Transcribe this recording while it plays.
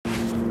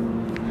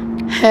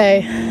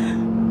Hey,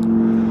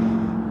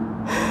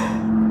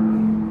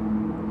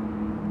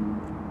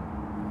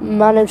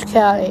 my name's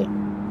Callie.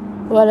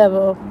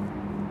 Whatever.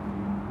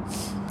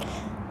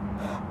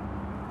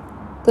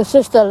 This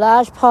is the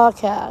last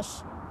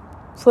podcast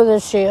for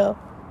this year.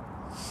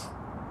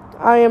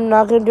 I am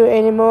not going to do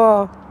any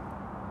more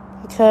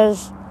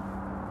because,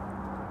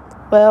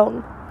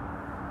 well,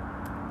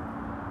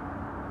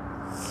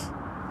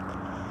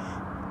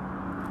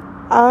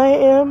 I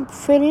am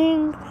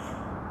feeling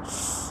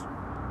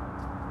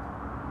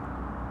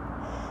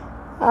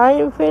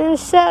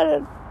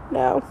sad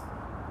now.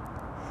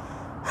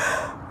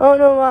 Oh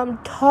no, I'm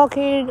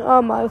talking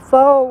on my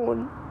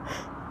phone.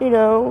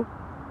 The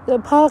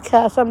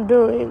podcast I'm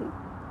doing.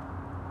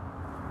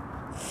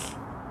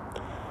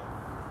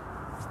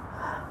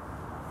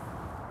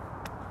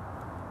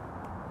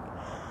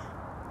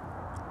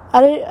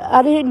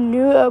 I didn't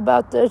knew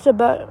about this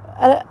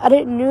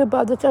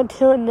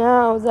until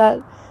now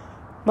that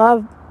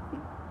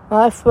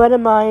my friend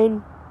of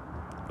mine,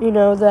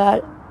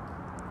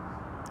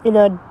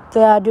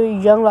 that I do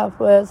Young Life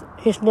with,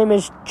 his name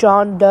is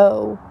John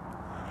Doe.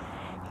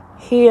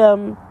 He's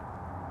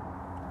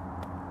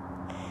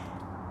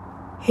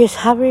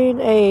having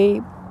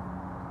a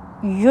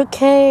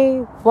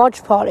UK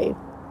watch party,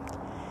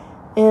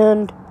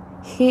 and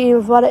he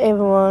invited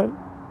everyone.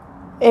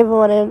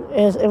 Everyone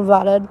is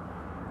invited,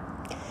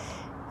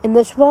 and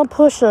there's one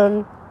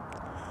person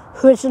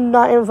who is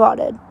not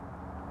invited,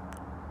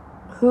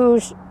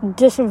 who's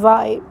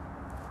disinvited,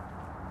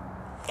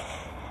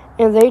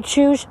 and they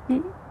choose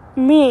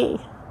me.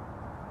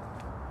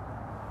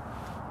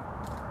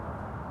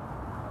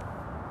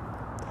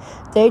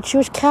 They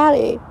choose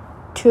Callie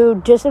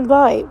to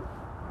disinvite.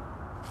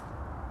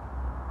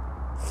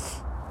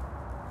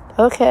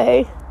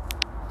 Okay.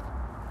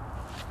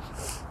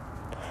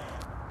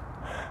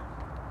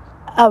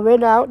 I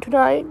went out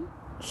tonight,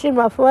 see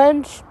my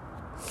friends,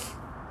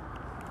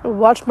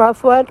 watched my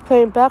friends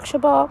playing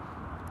basketball.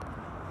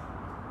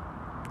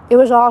 It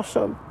was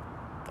awesome.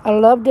 I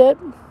loved it.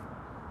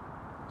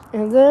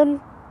 And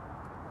then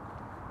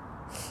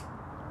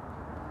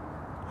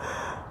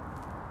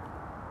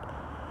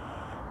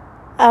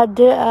I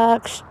did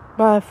ask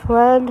my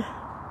friend,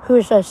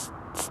 who's a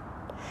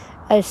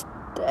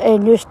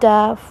new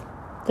staff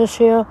this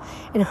year,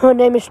 and her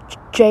name is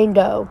Jane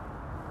Doe.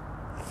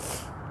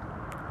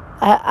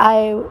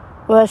 I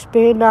was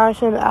being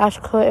nice and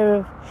asked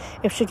her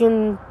if she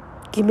can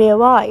give me a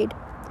ride.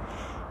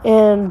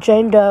 And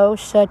Jane Doe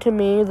said to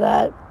me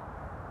that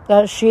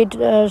she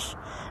does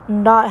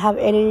not have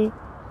any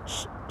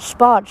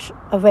spots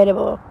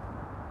available.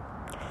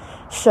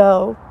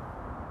 So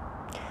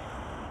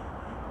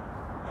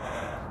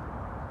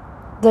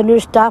the new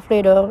staff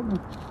leader,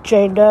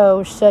 Jane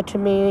Doe, said to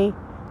me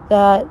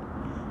that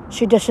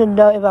she doesn't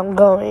know if I'm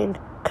going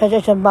because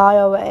it's a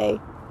mile away.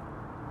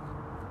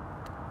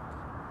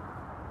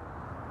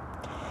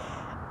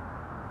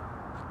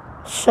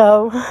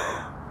 So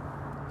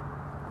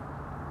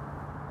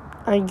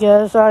I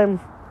guess I'm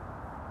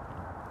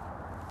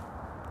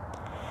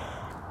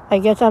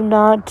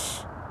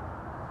not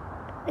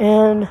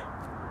in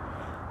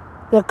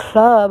the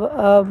club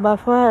of my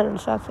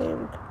friends, I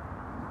think.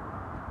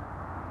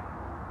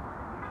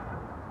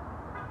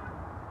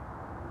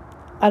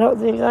 I don't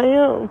think I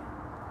am.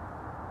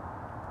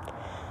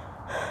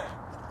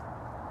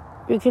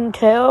 You can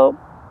tell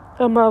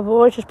that my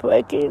voice is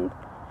breaking,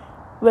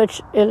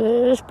 which it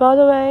is, by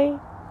the way.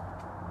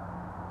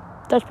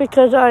 That's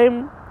because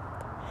I'm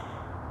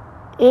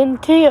in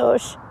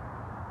tears.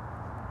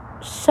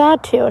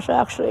 Sad tears,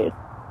 actually.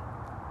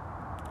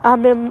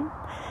 I'm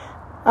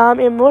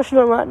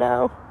emotional right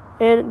now.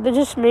 And this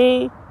is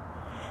me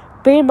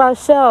being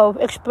myself,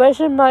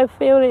 expressing my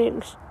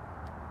feelings.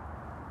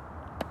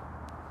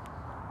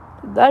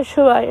 That's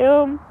who I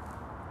am.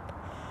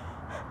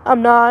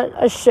 I'm not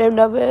ashamed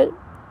of it.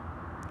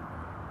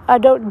 I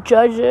don't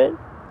judge it.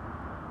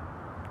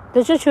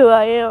 This is who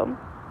I am.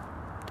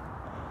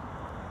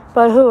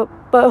 But who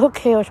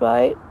cares,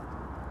 right?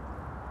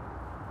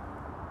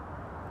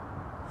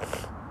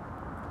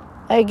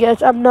 I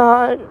guess I'm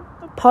not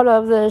part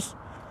of this,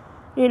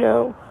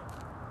 Young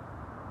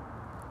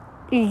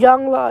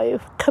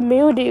Life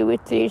community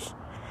with these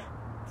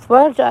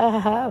friends I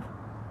have.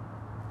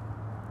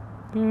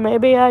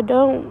 Maybe I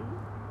don't.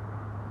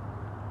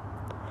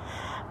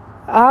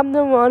 I'm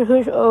the one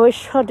who's always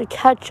trying to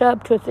catch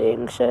up to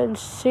things and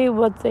see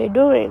what they're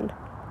doing.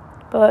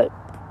 But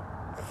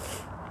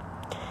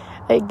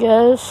I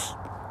guess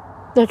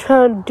they're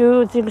trying to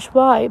do things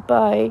right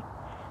by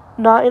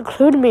not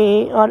including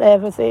me on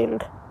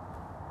everything.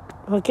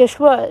 Well, guess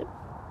what?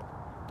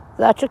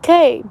 That's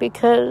okay,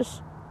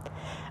 because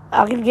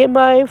I can get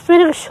my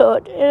feelings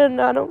hurt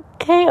and I don't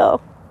care.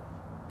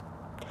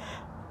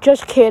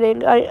 Just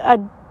kidding.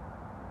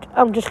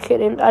 I'm just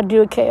kidding. I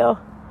do care.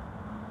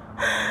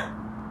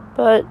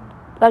 But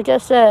like I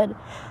said,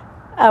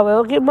 I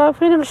will get my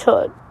feelings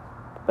hurt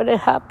when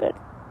it happens.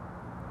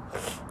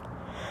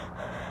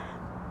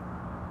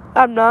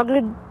 I'm not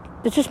gonna.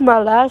 This is my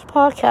last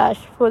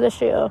podcast for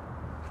this year.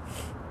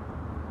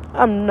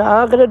 I'm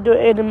not gonna do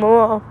it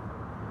anymore.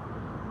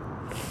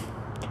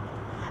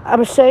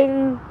 I'm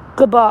saying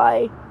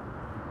goodbye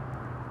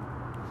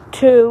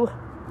to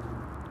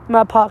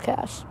my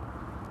podcast.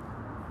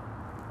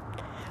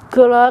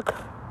 Good luck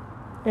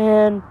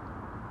and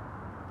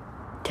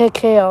take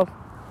care.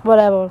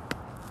 Whatever.